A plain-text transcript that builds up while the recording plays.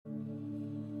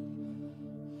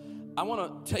I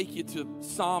want to take you to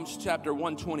Psalms chapter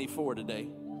 124 today.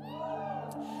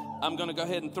 I'm going to go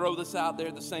ahead and throw this out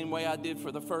there the same way I did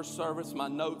for the first service. My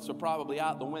notes are probably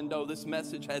out the window. This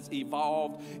message has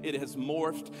evolved. It has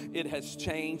morphed. It has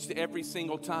changed. Every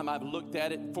single time I've looked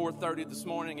at it, 4:30 this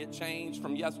morning, it changed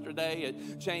from yesterday.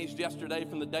 It changed yesterday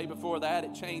from the day before that.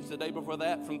 It changed the day before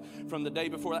that from the day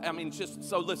before that. I mean, just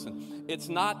so listen, it's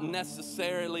not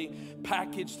necessarily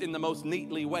packaged in the most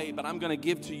neatly way, but I'm going to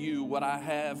give to you what I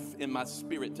have in my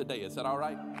spirit today. Is that all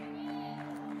right?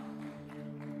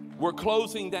 We're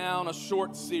closing down a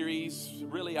short series.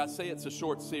 Really, I say it's a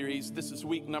short series. This is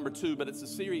week number 2, but it's a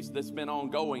series that's been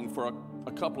ongoing for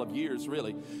a couple of years,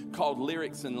 really, called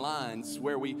Lyrics and Lines,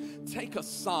 where we take a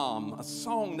psalm, a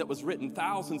song that was written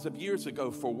thousands of years ago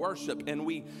for worship, and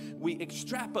we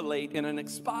extrapolate in an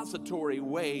expository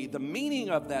way the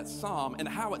meaning of that psalm and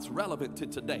how it's relevant to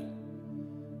today.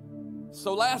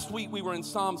 So last week we were in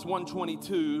Psalms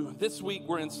 122. This week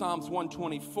we're in Psalms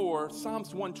 124.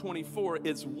 Psalms 124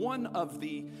 is one of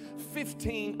the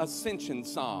 15 Ascension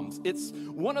Psalms. It's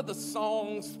one of the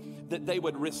songs that they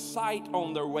would recite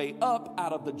on their way up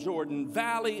out of the Jordan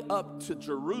Valley up to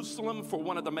Jerusalem for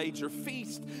one of the major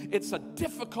feasts. It's a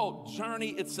difficult journey.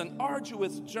 It's an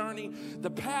arduous journey. The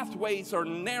pathways are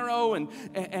narrow and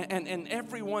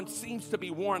everyone seems to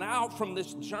be worn out from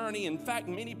this journey. In fact,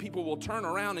 many people will turn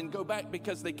around and go back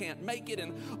because they can't make it,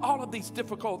 and all of these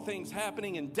difficult things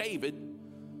happening. And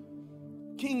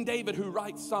King David, who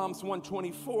writes Psalms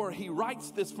 124, he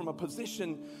writes this from a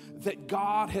position that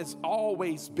God has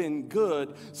always been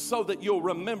good, so that you'll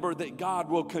remember that God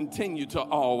will continue to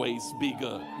always be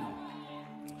good.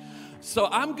 So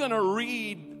I'm going to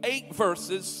read 8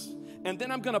 verses, and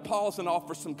then I'm going to pause and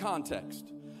offer some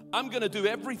context. I'm going to do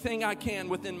everything I can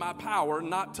within my power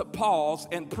not to pause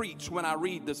and preach when I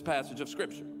read this passage of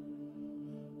Scripture.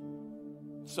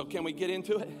 So can we get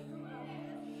into it?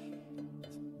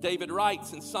 David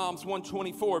writes in Psalms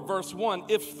 124, verse 1,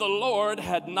 "If the Lord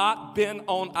had not been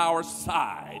on our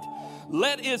side,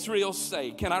 let Israel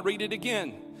say," can I read it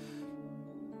again?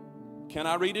 Can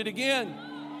I read it again?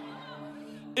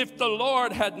 If the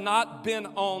Lord had not been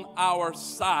on our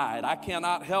side. I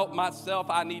cannot help myself.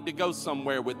 I need to go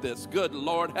somewhere with this. Good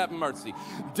Lord, have mercy.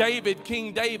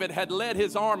 King David had led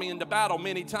his army into battle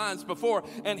many times before,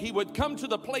 and he would come to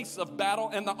the place of battle,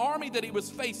 and the army that he was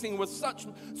facing was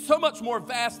so much more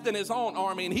vast than his own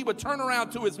army, and he would turn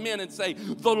around to his men and say,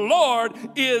 "The Lord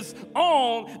is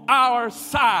on our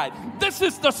side." This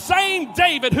is the same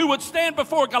David who would stand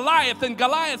before Goliath, and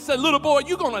Goliath said, "Little boy,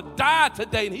 you're going to die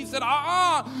today." And he said,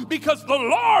 because the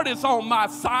Lord is on my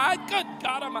side. Good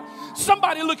God Almighty.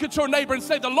 Somebody look at your neighbor and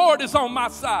say, "The Lord is on my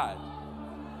side."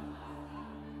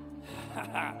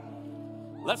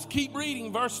 Let's keep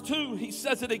reading. Verse 2, he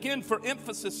says it again for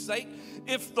emphasis' sake.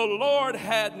 "If the Lord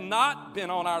had not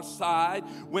been on our side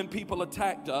when people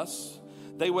attacked us,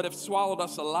 they would have swallowed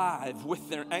us alive with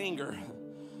their anger.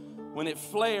 When it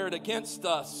flared against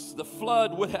us, the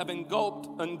flood would have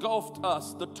engulfed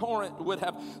us. The torrent would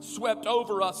have swept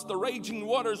over us. The raging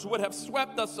waters would have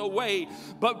swept us away.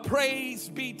 But praise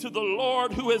be to the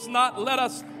Lord, who has not let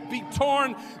us be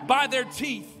torn by their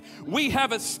teeth. We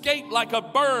have escaped like a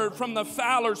bird from the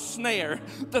fowler's snare.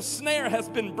 The snare has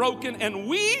been broken and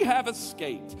we have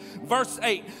escaped." Verse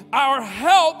 8, "Our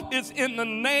help is in the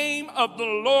name of the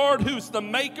Lord, who's the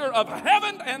maker of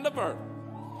heaven and of earth."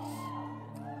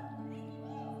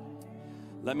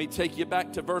 Let me take you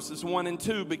back to verses 1 and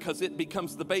 2 because it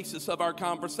becomes the basis of our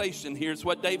conversation. Here's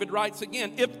what David writes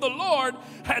again. "If the Lord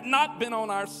had not been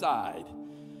on our side."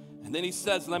 And then he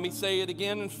says, let me say it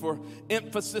again for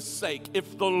emphasis' sake,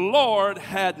 "If the Lord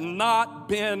had not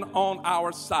been on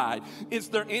our side." Is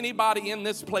there anybody in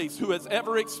this place who has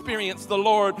ever experienced the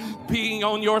Lord being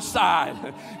on your side?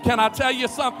 Can I tell you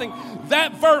something?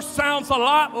 That verse sounds a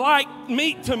lot like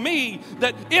to me,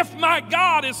 that if my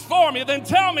God is for me, then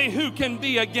tell me who can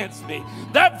be against me.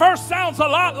 That verse sounds a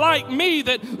lot like me,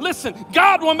 that, listen,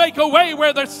 God will make a way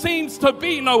where there seems to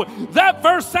be no way. That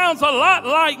verse sounds a lot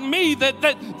like me, that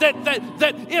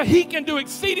he can do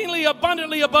exceedingly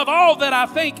abundantly above all that I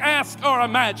think, ask, or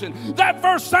imagine. That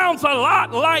verse sounds a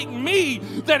lot like me,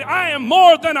 that I am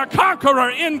more than a conqueror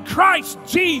in Christ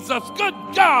Jesus. Good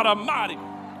God Almighty.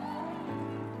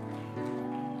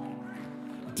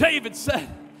 David said,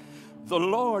 "The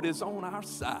Lord is on our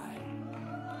side."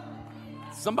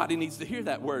 Somebody needs to hear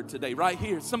that word today, right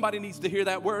here. Somebody needs to hear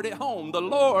that word at home. The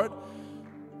Lord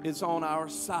is on our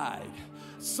side.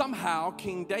 Somehow,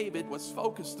 King David was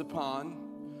focused upon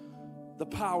the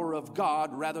power of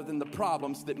God rather than the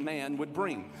problems that man would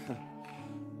bring.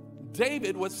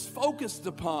 David was focused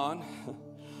upon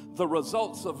the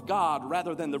results of God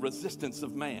rather than the resistance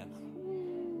of man.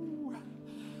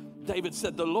 David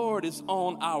said, the Lord is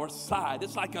on our side.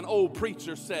 It's like an old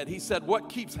preacher said. He said, what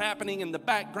keeps happening in the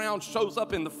background shows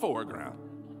up in the foreground.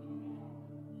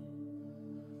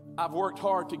 I've worked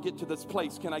hard to get to this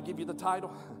place. Can I give you the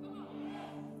title?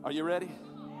 Are you ready?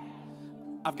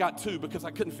 I've got two because I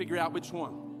couldn't figure out which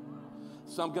one.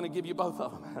 So I'm going to give you both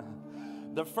of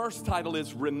them. The first title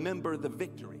is Remember the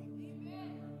Victory.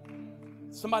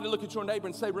 Somebody look at your neighbor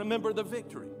and say, remember the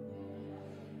victory.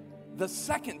 The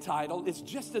second title is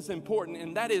just as important,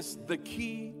 and that is the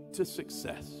key to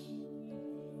success.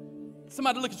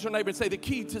 Somebody look at your neighbor and say, the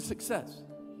key to success.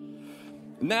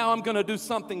 Now I'm going to do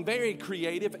something very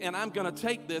creative, and I'm going to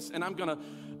take this and I'm going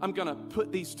to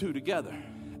put these two together.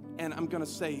 And I'm going to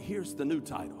say, here's the new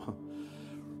title.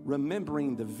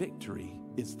 Remembering the victory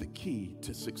is the key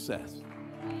to success.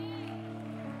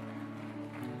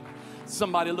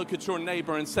 Somebody look at your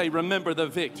neighbor and say, remember the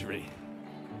victory.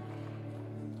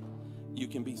 You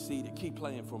can be seated. Keep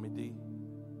playing for me, D.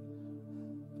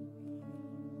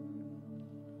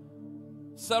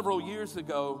 Several years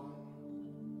ago,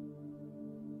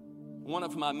 one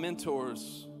of my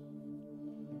mentors,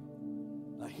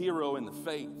 a hero in the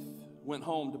faith, went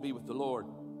home to be with the Lord.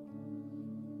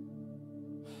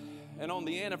 And on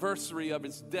the anniversary of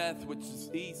his death, which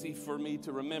is easy for me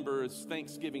to remember as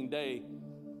Thanksgiving Day,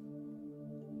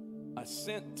 I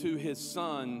sent to his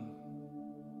son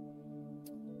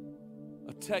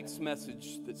a text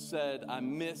message that said, I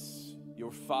miss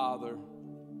your father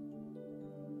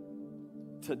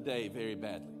today very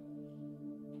badly.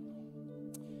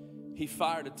 He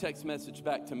fired a text message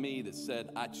back to me that said,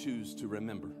 I choose to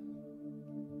remember.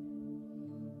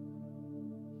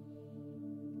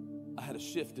 I had a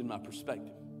shift in my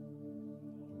perspective.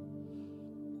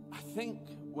 I think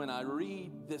when I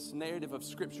read this narrative of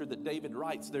Scripture that David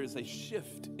writes, there is a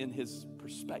shift in his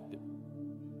perspective.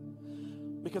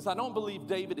 Because I don't believe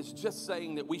David is just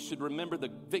saying that we should remember the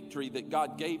victory that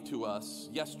God gave to us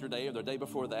yesterday or the day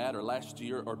before that or last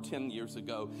year or 10 years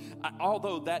ago.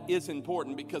 Although that is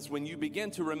important, because when you begin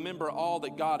to remember all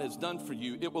that God has done for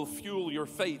you, it will fuel your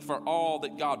faith for all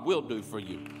that God will do for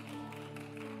you.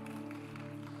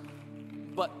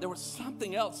 But there was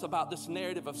something else about this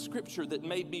narrative of Scripture that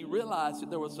made me realize that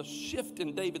there was a shift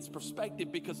in David's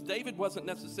perspective, because David wasn't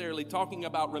necessarily talking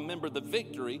about remember the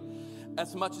victory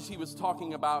as much as he was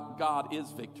talking about God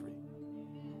is victory.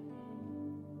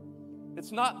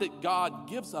 It's not that God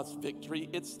gives us victory,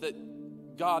 it's that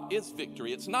God is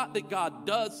victory. It's not that God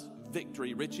does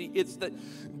victory, Richie, it's that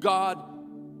God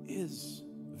is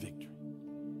victory.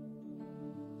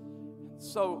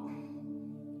 So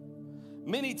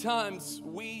many times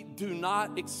we do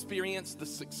not experience the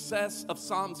success of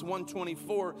Psalms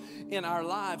 124 in our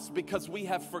lives because we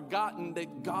have forgotten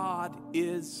that God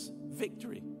is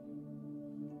victory.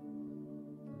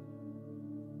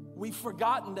 We've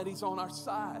forgotten that He's on our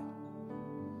side.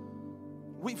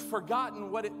 We've forgotten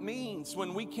what it means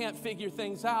when we can't figure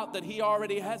things out, that He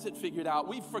already has it figured out.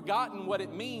 We've forgotten what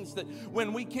it means that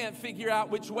when we can't figure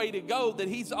out which way to go, that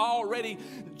He's already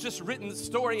just written the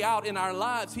story out in our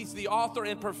lives. He's the author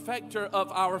and perfecter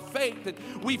of our faith.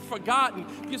 And we've forgotten.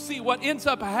 You see, what ends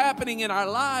up happening in our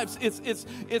lives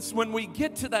is when we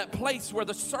get to that place where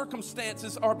the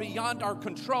circumstances are beyond our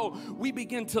control, we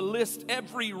begin to list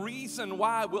every reason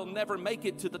why we'll never make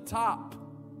it to the top.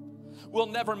 We'll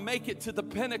never make it to the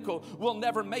pinnacle. We'll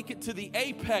never make it to the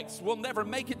apex. We'll never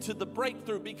make it to the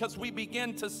breakthrough, because we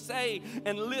begin to say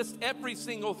and list every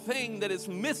single thing that is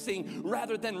missing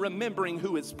rather than remembering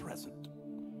who is present.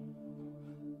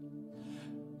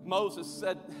 Moses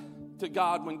said to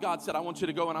God, when God said, I want you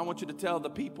to go and I want you to tell the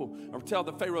people, or tell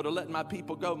the Pharaoh to let my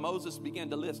people go, Moses began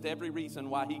to list every reason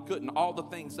why he couldn't, all the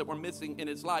things that were missing in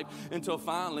his life, until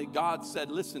finally God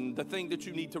said, listen, the thing that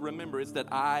you need to remember is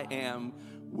that I am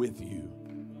with you.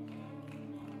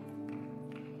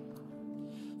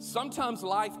 Sometimes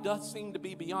life does seem to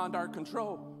be beyond our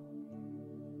control.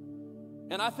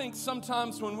 And I think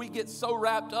sometimes when we get so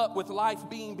wrapped up with life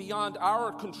being beyond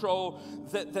our control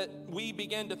that we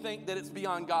begin to think that it's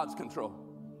beyond God's control.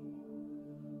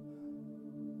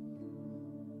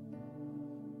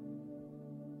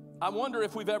 I wonder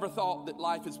if we've ever thought that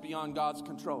life is beyond God's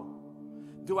control.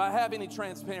 Do I have any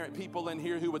transparent people in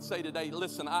here who would say today,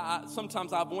 listen,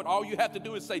 sometimes I've wondered, all you have to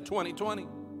do is say 2020.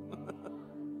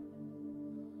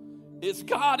 Is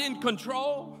God in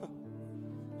control?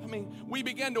 I mean, we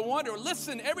begin to wonder,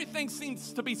 listen, everything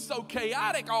seems to be so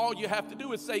chaotic. All you have to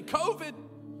do is say COVID.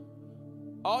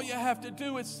 All you have to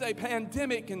do is say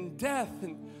pandemic and death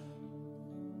and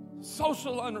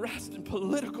social unrest and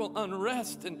political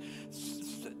unrest and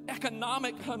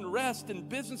economic unrest and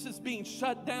businesses being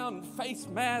shut down and face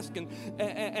masks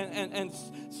and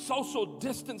social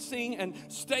distancing and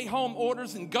stay home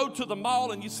orders and go to the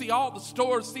mall and you see all the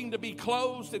stores seem to be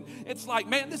closed and it's like,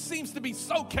 man, this seems to be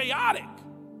so chaotic.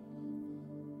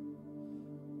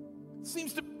 It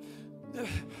seems to,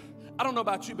 I don't know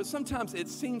about you, but sometimes it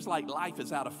seems like life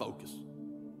is out of focus.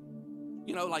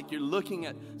 You know, like you're looking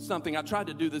at something. I tried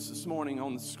to do this morning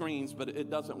on the screens, but it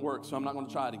doesn't work, so I'm not going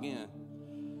to try it again.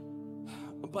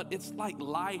 But it's like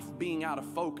life being out of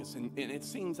focus, and it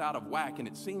seems out of whack, and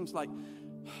it seems like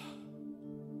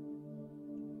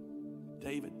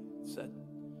David said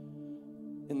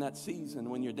in that season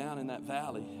when you're down in that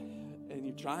valley and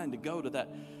you're trying to go to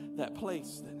that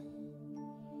place, that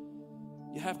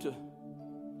you have to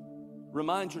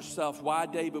remind yourself why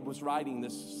David was writing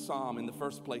this psalm in the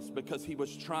first place, because he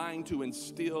was trying to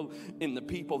instill in the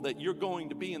people that you're going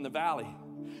to be in the valley.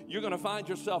 You're going to find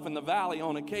yourself in the valley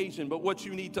on occasion, but what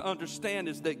you need to understand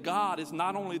is that God is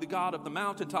not only the God of the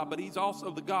mountaintop, but he's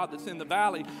also the God that's in the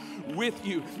valley with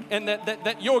you, and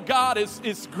that your God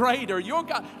is greater. Your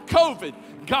God, COVID,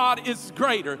 God is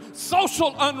greater.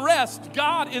 Social unrest,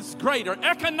 God is greater.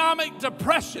 Economic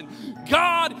depression,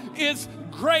 God is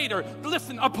greater.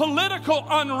 Listen, a political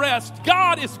unrest,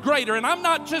 God is greater. And I'm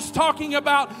not just talking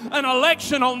about an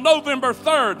election on November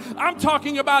 3rd. I'm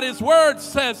talking about his word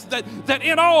says that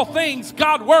in all things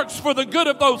God works for the good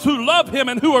of those who love him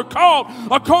and who are called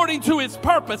according to his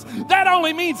purpose. That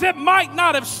only means it might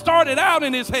not have started out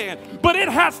in his hand, but it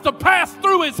has to pass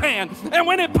through his hand. And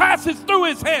when it passes through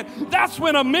his hand, that's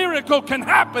when a miracle can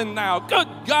happen now. Good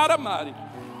God Almighty.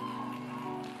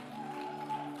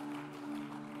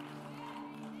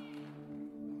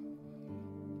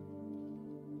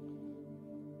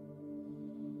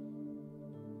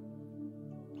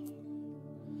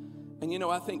 And you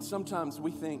know, I think sometimes we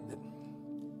think that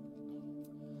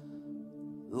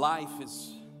life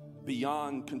is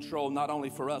beyond control, not only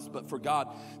for us, but for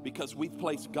God, because we've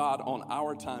placed God on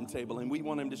our timetable and we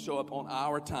want him to show up on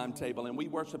our timetable, and we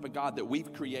worship a God that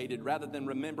we've created rather than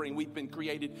remembering we've been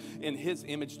created in his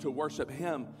image to worship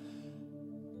him.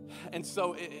 And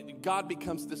so God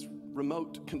becomes this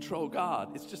remote control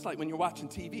God. It's just like when you're watching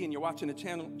TV and you're watching a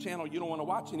channel you don't want to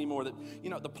watch anymore, that, you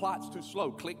know, the plot's too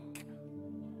slow. Click.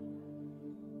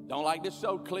 Don't like this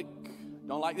show, click.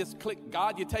 Don't like this, click.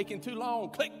 God, you're taking too long,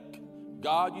 click.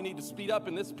 God, you need to speed up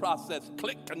in this process,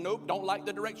 click. Nope, don't like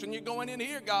the direction you're going in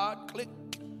here, God, click.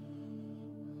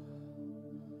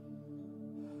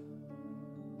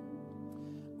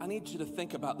 I need you to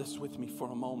think about this with me for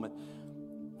a moment.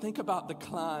 Think about the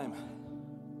climb.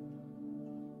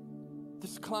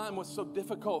 This climb was so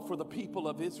difficult for the people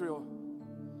of Israel.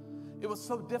 It was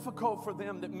so difficult for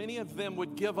them that many of them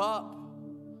would give up.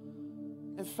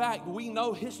 In fact, we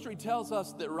know history tells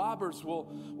us that robbers will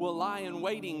lie in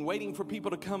waiting for people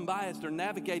to come by as they're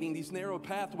navigating these narrow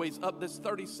pathways up this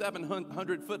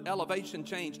 3,700-foot elevation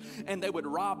change, and they would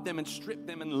rob them and strip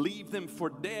them and leave them for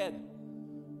dead.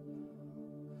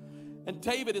 And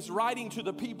David is writing to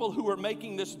the people who are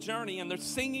making this journey, and they're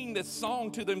singing this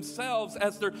song to themselves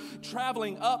as they're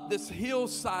traveling up this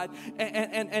hillside.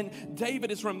 And David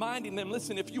is reminding them,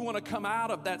 listen, if you want to come out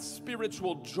of that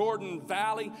spiritual Jordan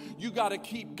Valley, you got to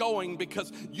keep going,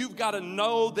 because you've got to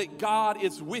know that God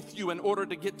is with you in order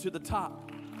to get to the top.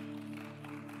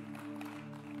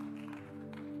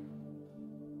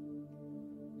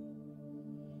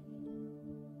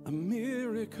 A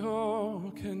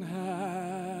miracle can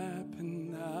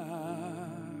happen now,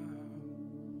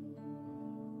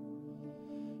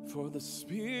 for the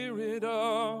Spirit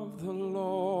of the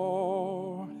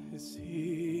Lord is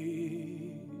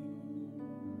here.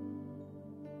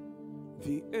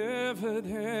 The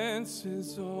evidence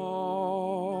is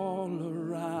all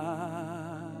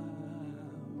around,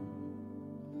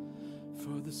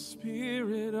 for the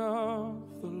Spirit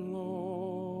of the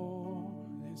Lord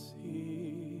is here.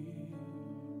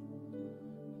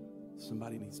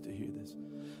 Somebody needs to hear this.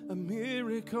 A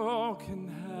miracle can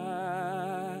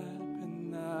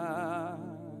happen now,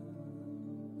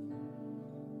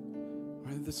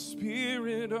 where the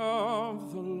Spirit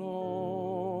of the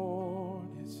Lord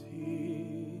is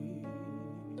here.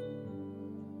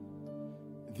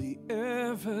 The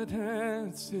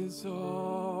evidence is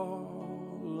all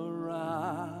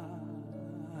around,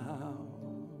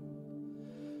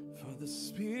 for the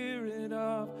Spirit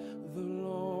of the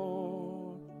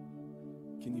Lord.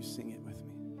 Can you sing it with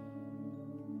me?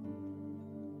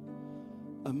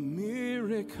 A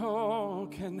miracle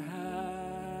can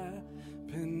happen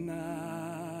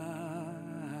now,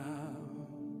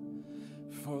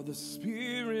 for the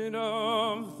Spirit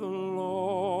of the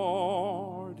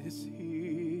Lord is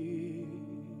here.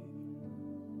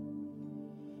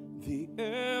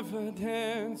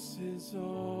 Evidence is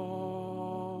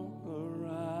all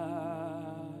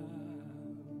around,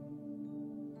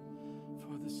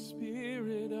 for the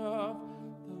Spirit of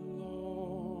the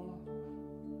Lord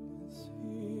is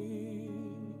here.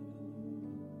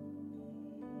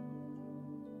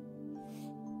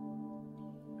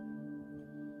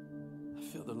 I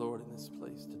feel the Lord in this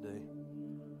place today.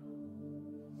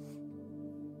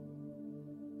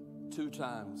 2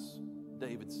 times,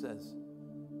 David says,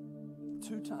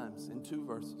 2 times in 2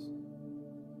 verses,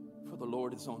 for the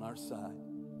Lord is on our side.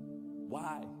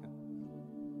 Why?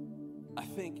 I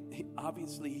think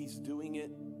obviously he's doing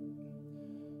it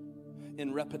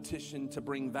in repetition to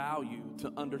bring value,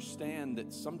 to understand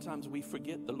that sometimes we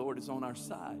forget the Lord is on our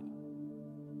side.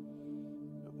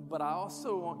 But I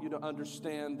also want you to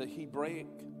understand the Hebraic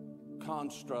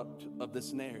construct of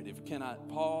this narrative. Can I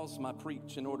pause my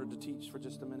preach in order to teach for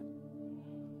just a minute?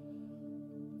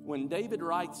 When David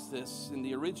writes this in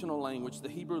the original language, the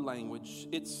Hebrew language,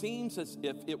 it seems as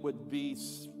if it would be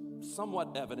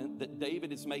somewhat evident that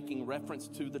David is making reference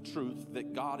to the truth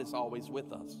that God is always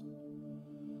with us.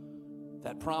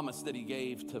 That promise that he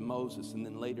gave to Moses and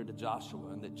then later to Joshua,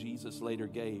 and that Jesus later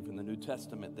gave in the New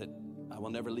Testament, that I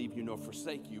will never leave you nor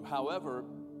forsake you. However,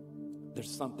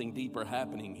 there's something deeper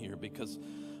happening here, because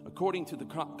according to the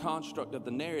construct of the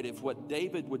narrative, what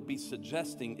David would be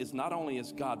suggesting is not only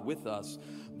is God with us,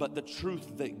 but the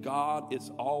truth that God is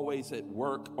always at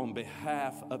work on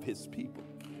behalf of his people.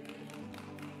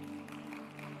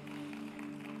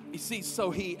 You see,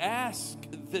 so he asked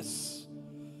this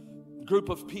group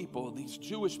of people, these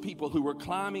Jewish people who were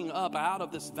climbing up out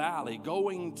of this valley,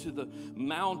 going to the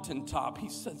mountaintop. He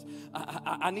says,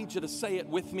 I need you to say it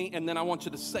with me, and then I want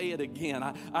you to say it again.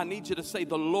 I need you to say,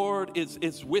 the Lord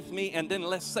is with me, and then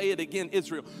let's say it again,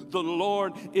 Israel. The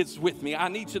Lord is with me. I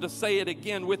need you to say it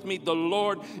again with me. The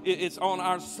Lord is on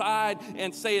our side,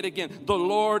 and say it again. The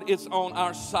Lord is on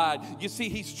our side. You see,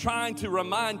 he's trying to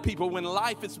remind people when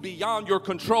life is beyond your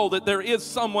control that there is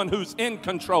someone who's in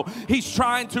control. He's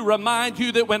trying to remind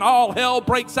you that when all hell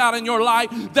breaks out in your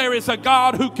life, there is a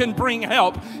God who can bring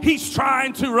help. He's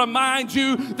trying to remind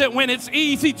you that when it's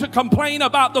easy to complain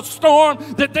about the storm,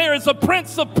 that there is a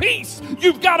Prince of Peace.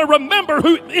 You've got to remember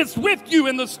who is with you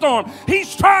in the storm.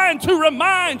 He's trying to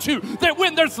remind you that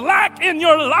when there's lack in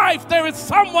your life, there is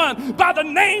someone by the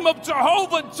name of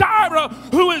Jehovah Jireh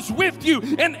who is with you.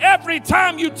 And every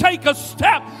time you take a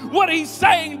step, what he's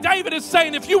saying, David is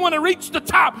saying, if you want to reach the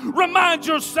top, remind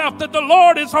yourself that the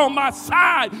Lord is on my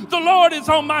side. The Lord is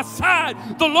on my side.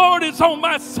 The Lord is on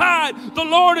my side. The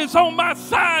Lord is on my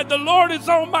side. The Lord is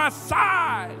on my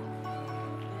side.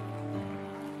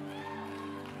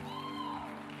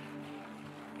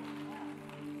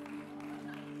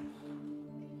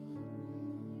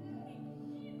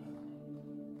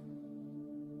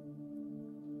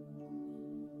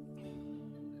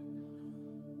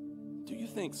 Do you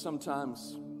think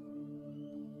sometimes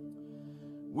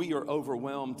we are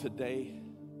overwhelmed today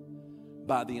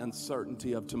by the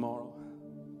uncertainty of tomorrow?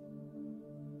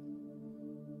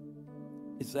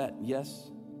 Is that yes?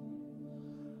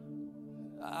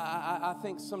 I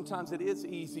think sometimes it is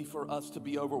easy for us to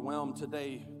be overwhelmed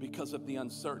today because of the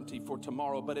uncertainty for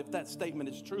tomorrow. But if that statement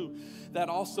is true, that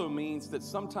also means that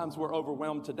sometimes we're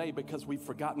overwhelmed today because we've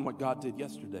forgotten what God did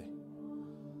yesterday.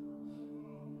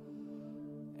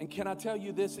 And can I tell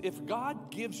you this? If God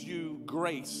gives you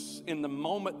grace in the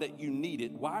moment that you need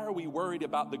it, why are we worried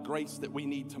about the grace that we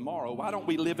need tomorrow? Why don't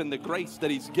we live in the grace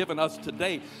that he's given us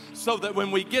today so that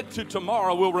when we get to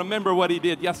tomorrow, we'll remember what he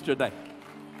did yesterday?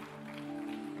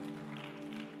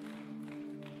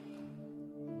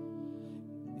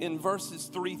 In verses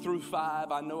 3 through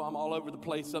 5, I know I'm all over the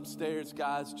place upstairs,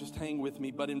 guys, just hang with me.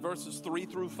 But in verses 3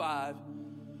 through 5,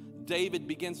 David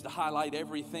begins to highlight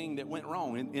everything that went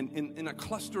wrong. In a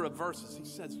cluster of verses, he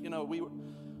says, you know, we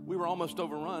were almost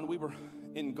overrun. We were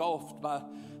engulfed by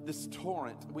this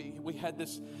torrent. We had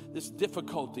this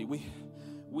difficulty. We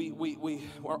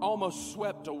were almost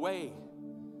swept away.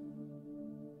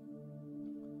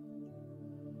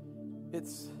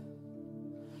 It's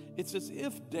as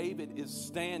if David is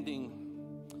standing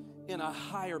in a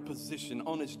higher position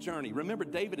on his journey. Remember,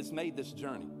 David has made this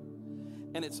journey.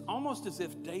 And it's almost as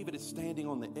if David is standing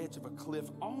on the edge of a cliff,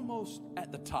 almost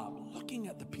at the top, looking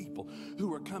at the people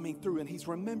who are coming through. And he's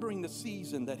remembering the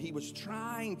season that he was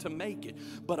trying to make it,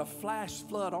 but a flash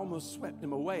flood almost swept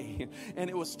him away. And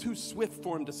it was too swift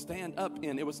for him to stand up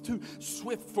in. It was too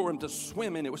swift for him to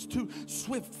swim in. It was too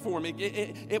swift for him.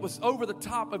 It was over the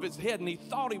top of his head, and he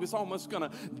thought he was almost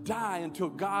going to die until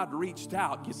God reached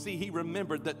out. You see, he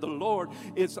remembered that the Lord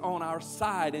is on our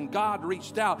side, and God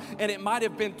reached out. And it might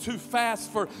have been too fast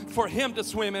fast for him to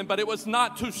swim in, but it was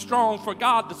not too strong for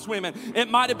God to swim in. It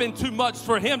might have been too much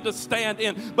for him to stand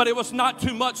in, but it was not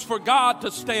too much for God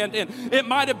to stand in. It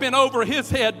might have been over his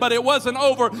head, but it wasn't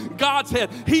over God's head.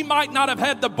 He might not have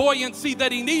had the buoyancy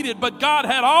that he needed, but God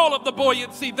had all of the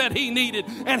buoyancy that he needed.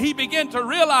 And he began to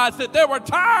realize that there were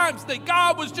times that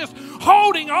God was just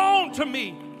holding on to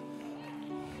me.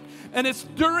 And it's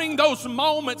during those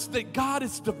moments that God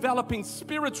is developing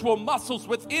spiritual muscles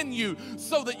within you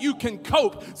so that you can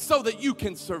cope, so that you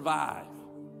can survive.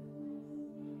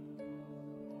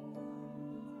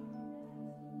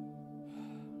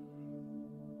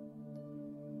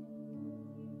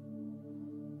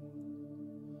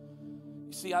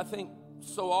 You see, I think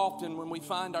so often when we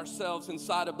find ourselves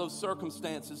inside of those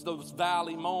circumstances, those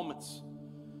valley moments,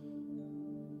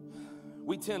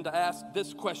 we tend to ask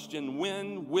this question: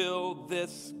 when will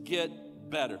this get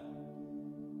better?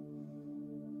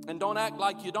 And don't act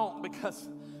like you don't, because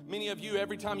many of you,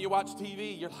 every time you watch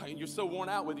TV, you're so worn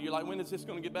out with it. You're like, when is this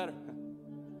going to get better?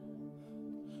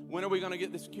 When are we going to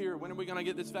get this cure? When are we going to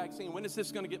get this vaccine? When is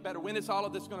this going to get better? When is all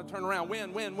of this going to turn around?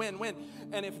 When?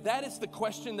 And if that is the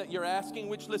question that you're asking,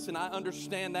 which, listen, I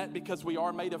understand that because we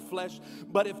are made of flesh,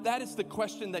 but if that is the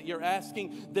question that you're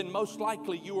asking, then most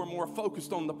likely you are more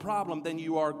focused on the problem than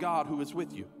you are God who is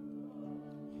with you.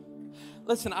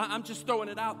 Listen, I'm just throwing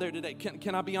it out there today.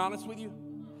 Can I be honest with you?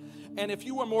 And if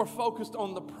you are more focused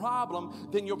on the problem,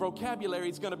 then your vocabulary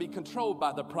is going to be controlled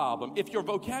by the problem. If your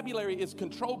vocabulary is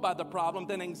controlled by the problem,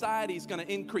 then anxiety is going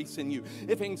to increase in you.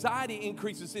 If anxiety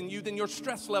increases in you, then your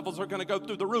stress levels are going to go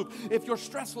through the roof. If your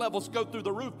stress levels go through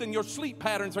the roof, then your sleep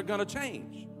patterns are going to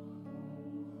change.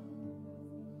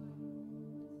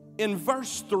 In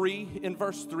verse 3,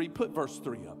 put verse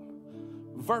 3 up.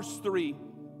 Verse 3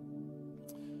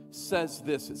 says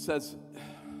this. It says,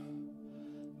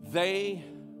 they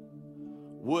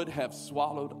would have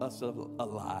swallowed us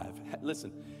alive.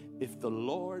 Listen, if the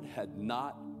Lord had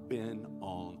not been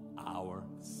on our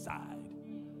side,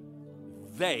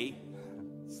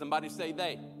 somebody say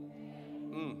they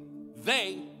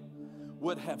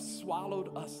would have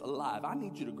swallowed us alive. I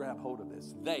need you to grab hold of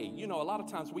this. They, a lot of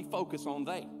times we focus on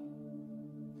they.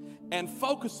 And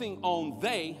focusing on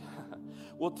they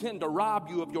will tend to rob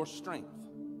you of your strength.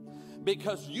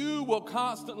 Because you will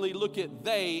constantly look at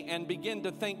they and begin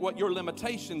to think what your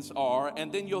limitations are,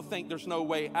 and then you'll think there's no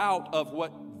way out of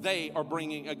what they are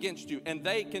bringing against you. And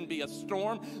they can be a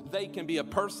storm, they can be a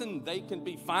person, they can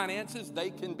be finances, they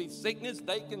can be sickness,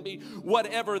 they can be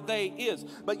whatever they is.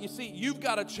 But you see, you've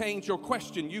got to change your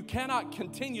question. You cannot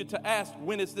continue to ask,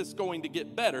 when is this going to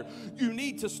get better? You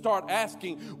need to start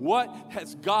asking, what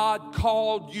has God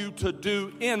called you to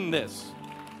do in this?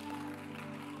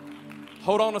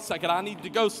 Hold on a second, I need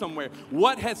to go somewhere.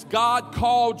 What has God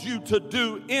called you to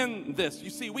do in this?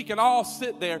 You see, we can all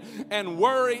sit there and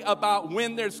worry about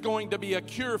when there's going to be a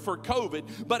cure for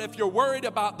COVID. But if you're worried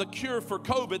about the cure for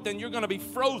COVID, then you're going to be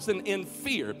frozen in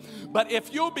fear. But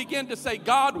if you'll begin to say,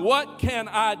 God, what can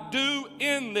I do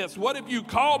in this? What have you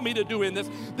called me to do in this?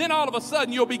 Then all of a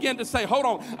sudden you'll begin to say, hold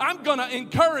on, I'm going to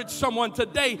encourage someone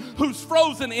today who's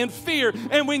frozen in fear.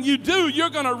 And when you do,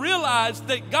 you're going to realize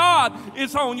that God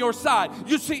is on your side.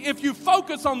 You see, if you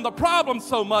focus on the problem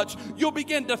so much, you'll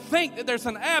begin to think that there's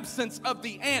an absence of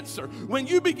the answer. When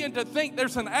you begin to think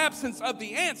there's an absence of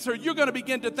the answer, you're going to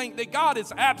begin to think that God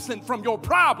is absent from your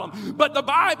problem. But the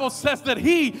Bible says that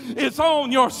He is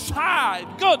on your side.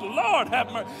 Good Lord, have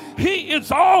mercy. He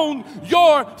is on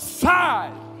your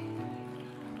side.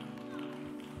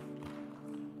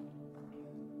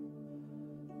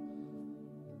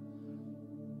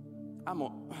 I'm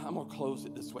gonna close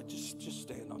it this way. Just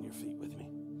stand on your feet with me.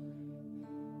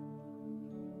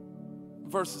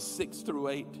 Verses 6 through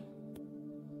 8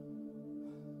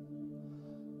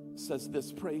 says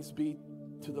this: praise be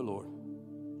to the Lord,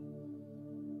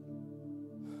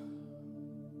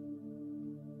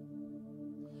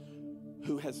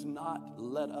 who has not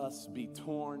let us be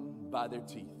torn by their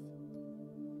teeth.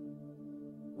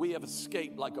 We have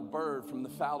escaped like a bird from the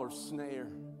fowler's snare,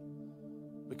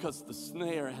 because the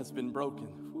snare has been broken.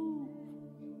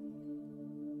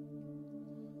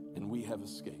 And we have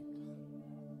escaped.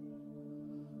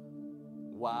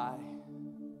 Why?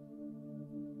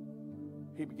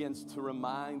 He begins to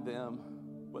remind them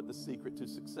what the secret to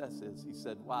success is. He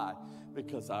said, why?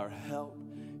 Because our help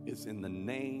is in the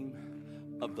name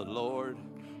of the Lord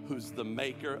who's the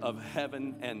maker of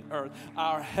heaven and earth.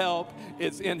 Our help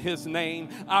is in his name.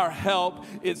 Our help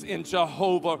is in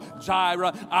Jehovah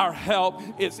Jireh. Our help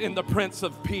is in the Prince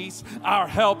of Peace. Our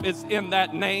help is in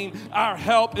that name. Our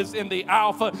help is in the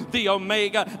Alpha, the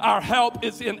Omega. Our help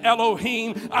is in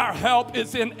Elohim. Our help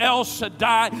is in El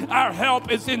Shaddai. Our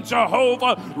help is in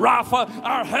Jehovah Rapha.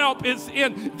 Our help is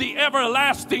in the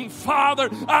everlasting Father.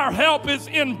 Our help is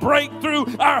in breakthrough.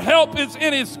 Our help is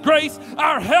in his grace.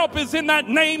 Our help is in that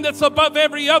name that's above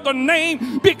every other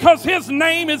name, because his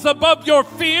name is above your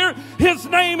fear. His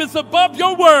name is above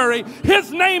your worry.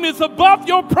 His name is above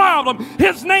your problem.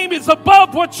 His name is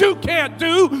above what you can't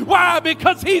do. Why?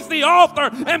 Because he's the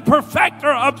author and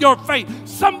perfecter of your faith.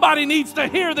 Somebody needs to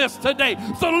hear this today.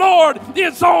 The Lord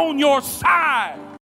is on your side.